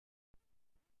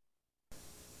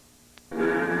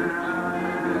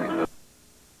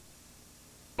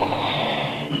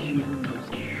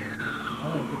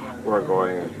We're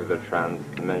going through the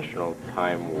trans-dimensional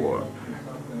time warp.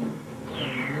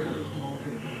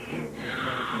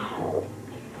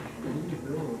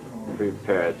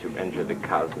 Prepare to enter the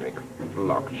cosmic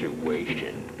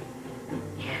fluctuation.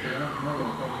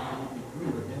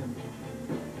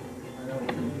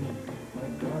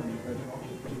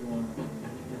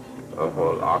 A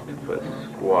whole octopus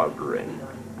squadron.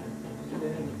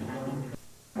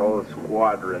 Whole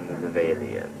squadrons of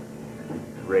aliens.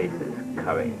 Races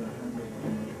coming.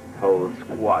 Whole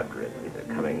squadrons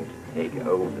are coming to take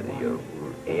over your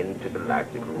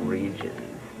intergalactic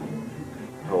regions.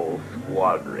 Whole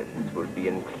squadrons will be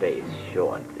in place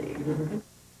shortly.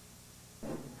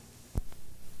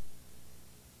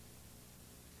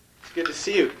 It's good to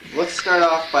see you. Let's start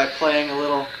off by playing a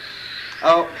little...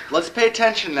 Oh, let's pay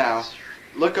attention now.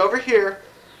 Look over here.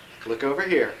 Look over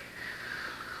here.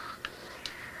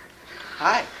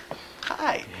 Hi.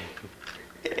 Hi.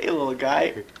 Hey, little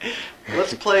guy.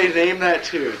 Let's play Name That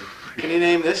Tune. Can you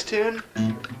name this tune?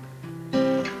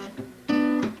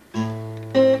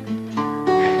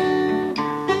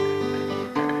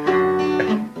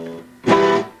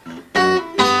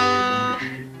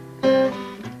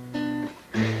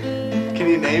 Can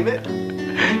you name it?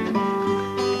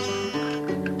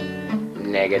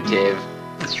 Negative.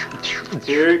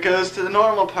 Here it goes to the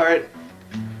normal part.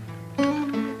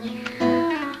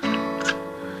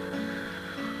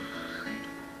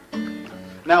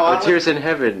 Now, Tears in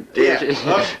Heaven. Yeah.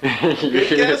 Oh, good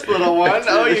guess, little one.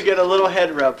 Oh, you get a little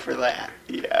head rub for that.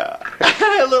 Yeah.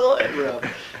 A little head rub.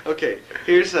 Okay,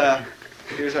 here's our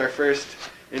first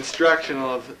instructional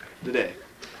of the day.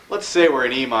 Let's say we're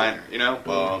in E minor, you know?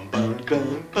 Bum, bum,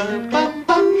 bum, bum, bum,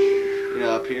 bum. You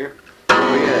know, up here.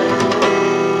 Oh,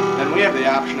 yeah. And we have the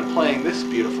option of playing this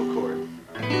beautiful chord.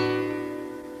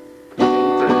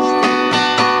 Interesting.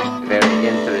 Very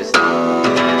interesting.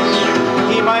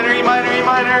 E minor, E minor, E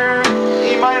minor,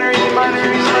 E minor, E minor,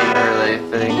 E minor. Early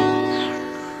thing.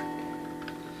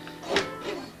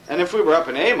 And if we were up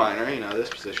in A minor, you know, this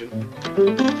position,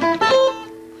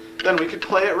 then we could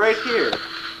play it right here.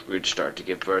 We'd start to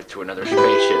give birth to another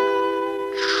spaceship.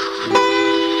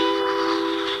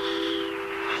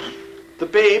 The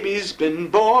baby's been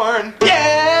born.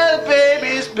 Yeah, the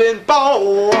baby's been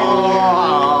born.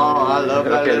 I love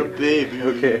that little baby.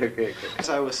 Okay. As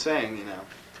I was saying, you know,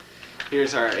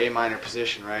 here's our A minor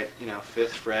position, right? You know,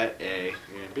 5th fret, A.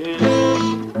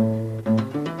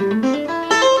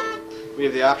 We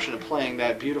have the option of playing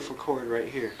that beautiful chord right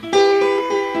here.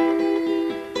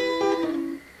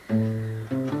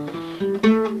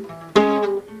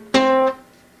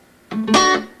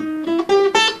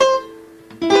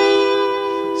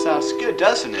 Sounds good,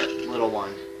 doesn't it, little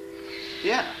one?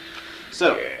 Yeah.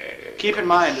 So, keep in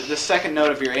mind that the second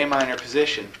note of your A minor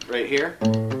position, right here,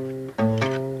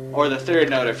 or the third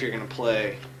note if you're going to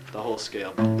play the whole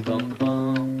scale. Bum, bum,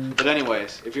 bum. But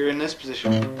anyways, if you're in this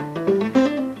position,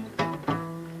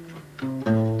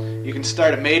 you can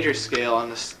start a major scale on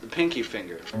the pinky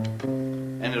finger,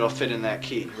 and it'll fit in that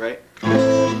key, right?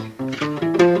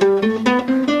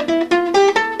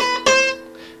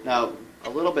 Now, a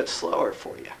little bit slower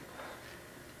for you.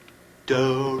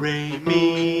 Do, re,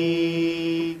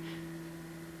 mi,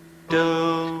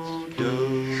 do,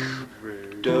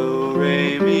 do,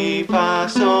 re, mi, fa,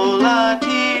 sol, la,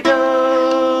 ti, do.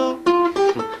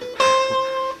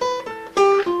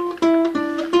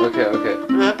 Okay.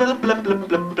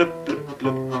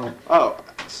 Oh,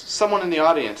 someone in the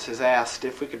audience has asked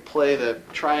if we could play the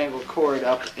triangle chord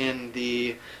up in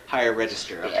the higher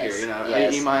register up here. You know,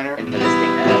 yes. E minor, Into this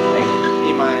thing that I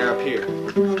E minor up here.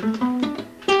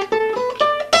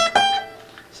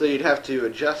 So you'd have to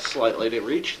adjust slightly to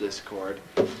reach this chord,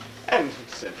 and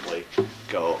simply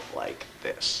go like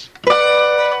this.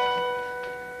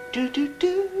 Do do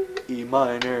do. E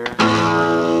minor.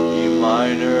 E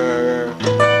minor.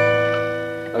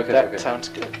 Okay. That sounds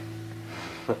good.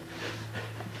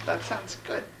 That sounds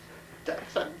good. That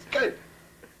sounds good.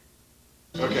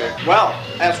 Okay. Well,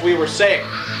 as we were saying,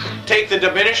 take the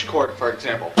diminished chord, for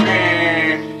example.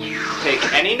 Take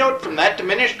any note from that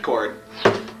diminished chord.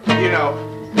 You know,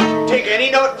 take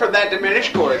any note from that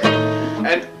diminished chord,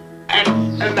 and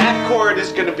that chord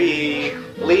is going to be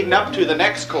leading up to the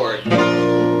next chord.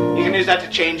 You can use that to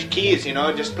change keys, you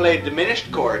know, just play a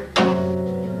diminished chord.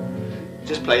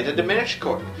 Just play the diminished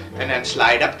chord, and then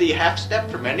slide up the half step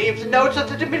from any of the notes of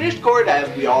the diminished chord, as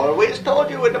we always told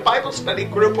you in the Bible study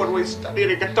group when we studied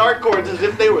the guitar chords, as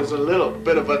if they was a little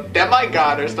bit of a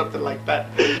demigod or something like that.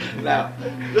 Now,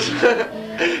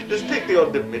 just take the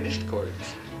old diminished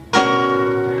chords.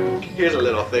 Here's a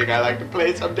little thing I like to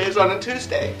play some days on a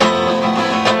Tuesday.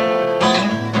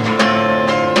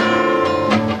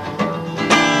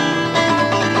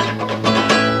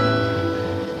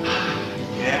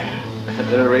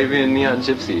 The Arabian Neon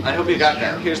Gypsy. I hope you got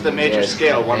that. Here's the major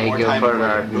scale one more time. For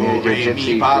our major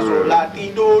gypsy Sol, la,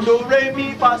 ti, do, do, re,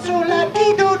 mi, fa, sol, la,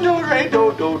 ti, do, do, re,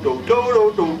 do, do, do,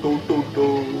 do, do, do, do,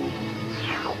 do.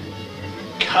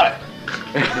 Cut.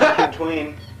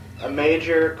 Between a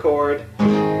major chord.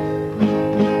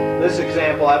 This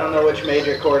example, I don't know which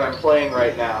major chord I'm playing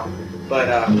right now, but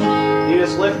you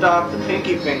just lift off the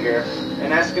pinky finger,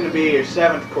 and that's going to be your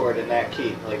 7th chord in that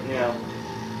key. Like, you know.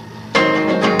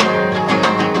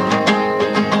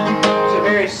 It's a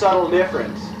very subtle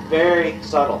difference. Very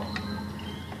subtle.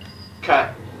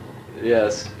 Cut.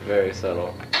 Yes, very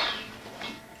subtle.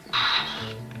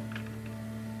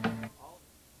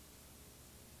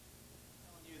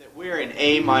 We're in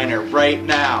A minor right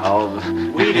now.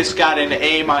 Oh. We just got into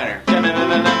A minor.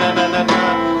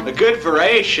 A good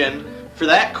variation for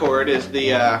that chord is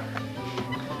the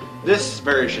this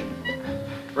version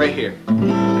right here.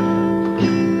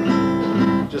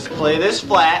 Just play this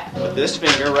flat with this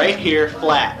finger right here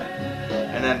flat,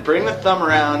 and then bring the thumb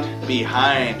around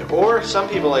behind. Or some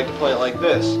people like to play it like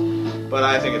this, but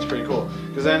I think it's pretty cool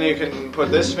because then you can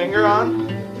put this finger on,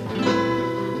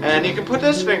 and you can put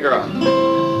this finger on.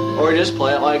 Or just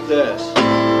play it like this.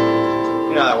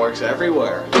 You know, that works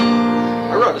everywhere.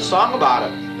 I wrote a song about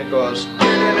it. It goes.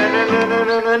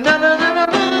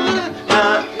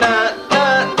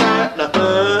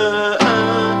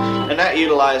 And that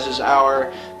utilizes our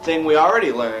thing we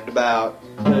already learned about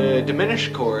the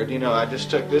diminished chord. You know, I just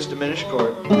took this diminished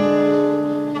chord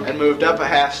and moved up a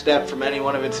half step from any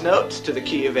one of its notes to the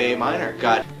key of A minor.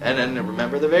 Got it. And then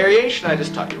remember the variation I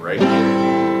just taught you right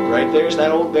here. Right there's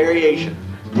that old variation.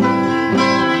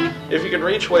 If you can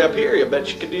reach way up here, I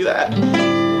bet you can do that.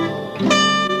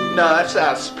 No, that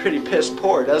sounds pretty piss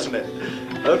poor, doesn't it?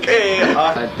 Okay.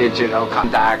 A digital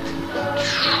contact.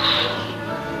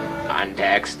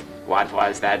 Context. What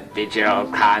was that digital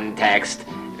context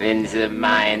in the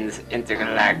mind's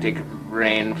intergalactic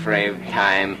rainframe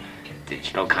time?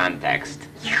 Digital context.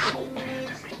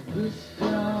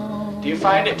 Do you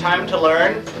find it time to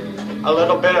learn a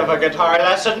little bit of a guitar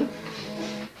lesson?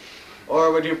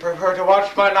 Or would you prefer to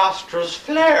watch my nostrils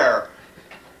flare?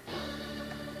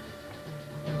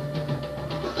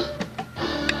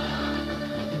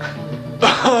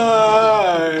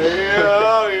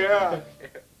 Yeah.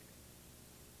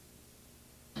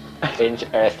 Strange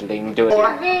Earthling doing. No,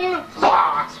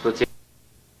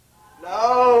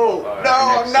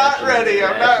 I'm not ready.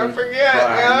 I'm not. Forget.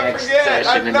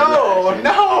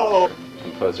 No.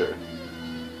 Composer.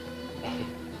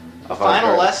 A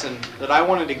final lesson that I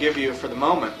wanted to give you for the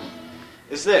moment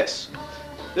is this.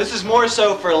 This is more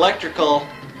so for electrical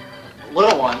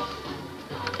little one.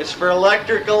 It's for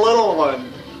electrical little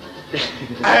one.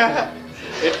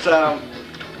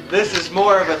 This is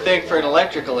more of a thing for an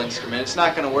electrical instrument. It's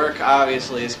not going to work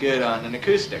obviously as good on an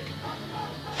acoustic.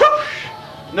 Whoosh!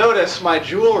 Notice my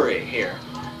jewelry here.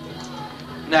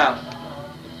 Now,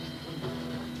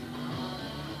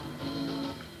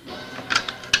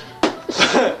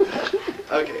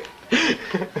 okay.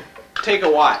 Take a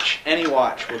watch. Any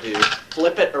watch will do.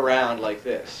 Flip it around like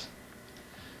this.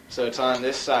 So it's on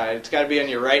this side. It's got to be on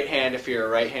your right hand if you're a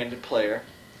right-handed player.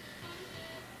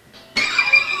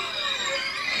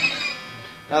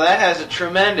 Now that has a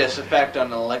tremendous effect on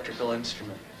an electrical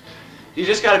instrument. You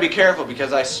just got to be careful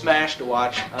because I smashed a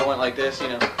watch. I went like this, you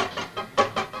know.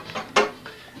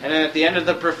 And then at the end of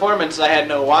the performance, I had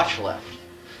no watch left.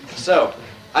 So,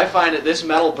 I find that this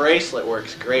metal bracelet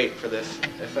works great for this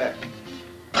effect.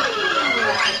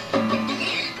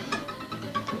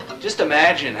 Just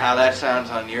imagine how that sounds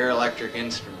on your electric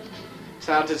instrument.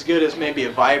 Sounds as good as maybe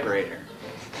a vibrator.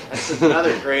 That's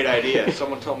another great idea.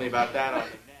 Someone told me about that on the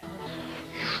net.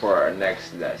 For our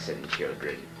next lesson,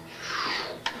 children.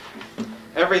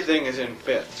 Everything is in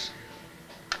fifths.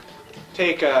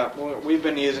 Take, we've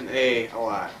been using A a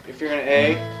lot. If you're in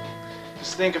A,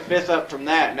 just think a fifth up from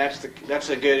that, and that's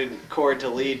a good chord to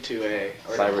lead to A,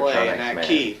 or to play in that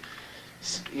key.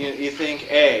 You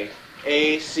think A,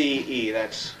 C, E.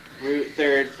 That's root,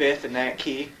 third, fifth in that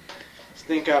key. Just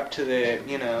think up to the,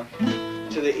 you know,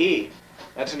 to the E.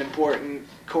 That's an important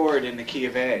chord in the key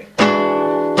of A.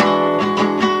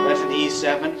 That's an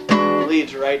E7.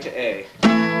 Leads right to A.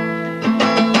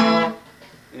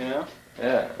 You know?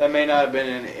 Yeah. That may not have been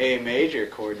an A major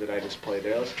chord that I just played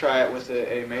there. Let's try it with the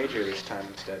A major this time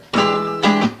instead.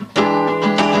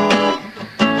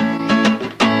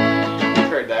 You've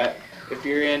heard that. If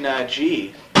you're in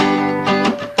G,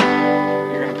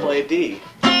 you're going to play D.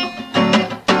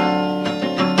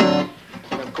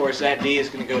 And of course that D is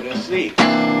going to go to C.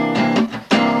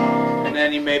 And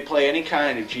then you may play any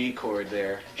kind of G chord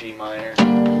there. G minor.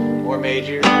 or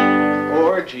major,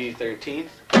 or G 13th.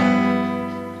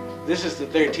 This is the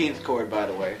 13th chord, by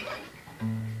the way.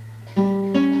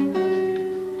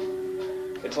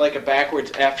 It's like a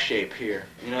backwards F shape here.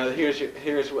 You know, here's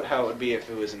how it would be if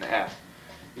it was an F.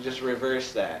 You just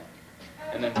reverse that,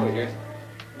 and then put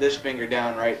this finger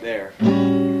down right there.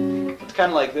 It's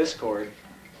kind of like this chord.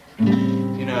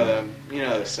 You know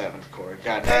the 7th chord.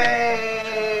 God damn.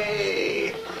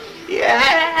 Hey,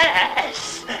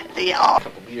 yes, a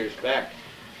couple years back.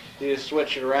 You just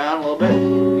switch it around a little bit.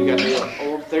 You got the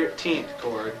old 13th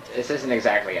chord. This isn't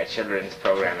exactly a children's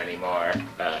program anymore.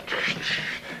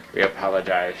 We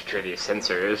apologize to the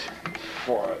censors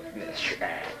for this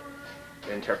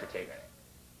interpretation.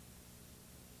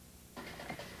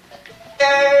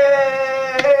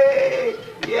 Yay!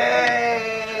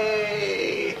 Yay!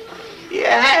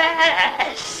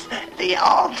 Yes! The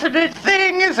ultimate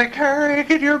thing is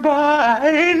occurring in your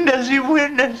mind as you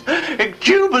witness a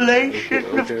jubilation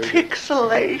of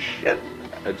pixelation.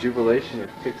 A jubilation of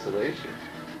pixelation.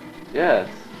 Yes.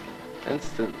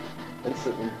 Instant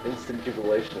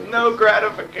jubilation. No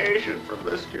gratification from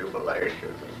this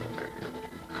jubilation.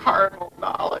 Carnal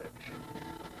knowledge.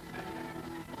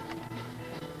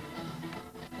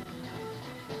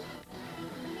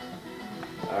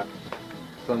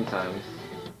 Sometimes.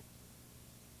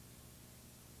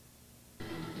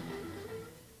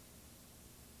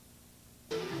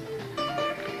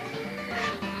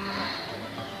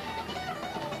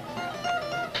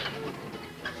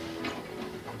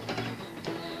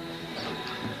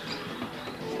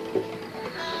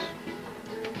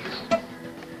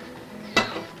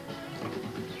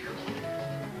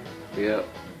 Yep.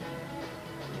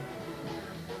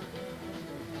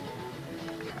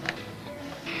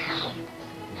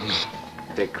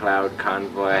 The cloud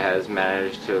convoy has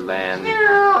managed to land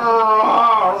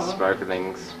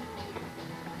sparklings.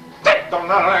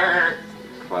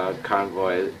 Cloud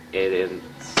convoy, it is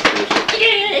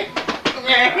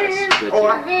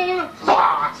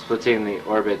splitting the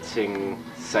orbiting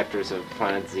sectors of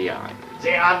planet Xeon.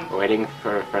 Waiting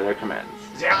for further commands.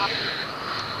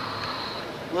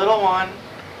 Little one,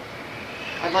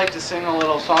 I'd like to sing a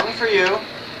little song for you.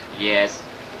 Yes.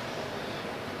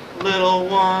 Little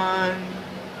one,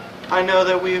 I know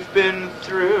that we've been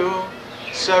through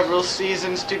several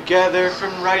seasons together,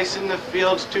 from rice in the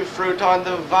fields to fruit on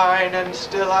the vine, and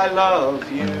still I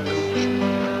love you.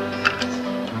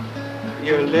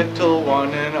 Your little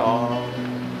one and all.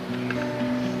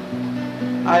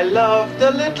 I love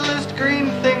the littlest green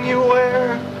thing you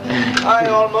wear. I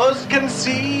almost can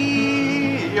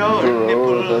see your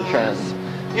nipples.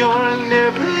 Your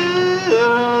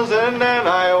nipples, and then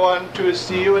I want to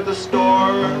see you at the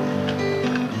store.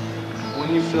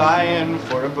 When you fly in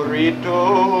for a burrito,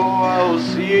 I'll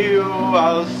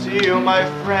see you, my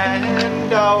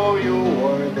friend. Oh, you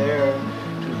were there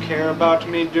to care about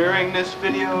me during this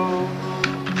video.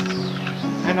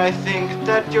 And I think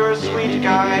that you're a sweet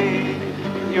guy.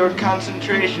 Your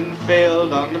concentration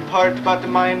failed on the part about the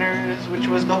miners, which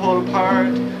was the whole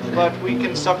part. But we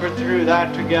can suffer through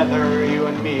that together, you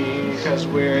and me, 'cause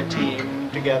we're a team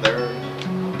together.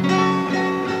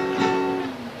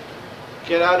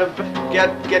 Get out of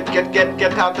bed, get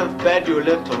out of bed, you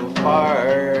little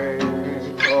fart.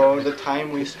 Oh, the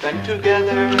time we spent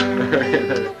together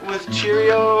with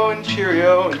Cheerio and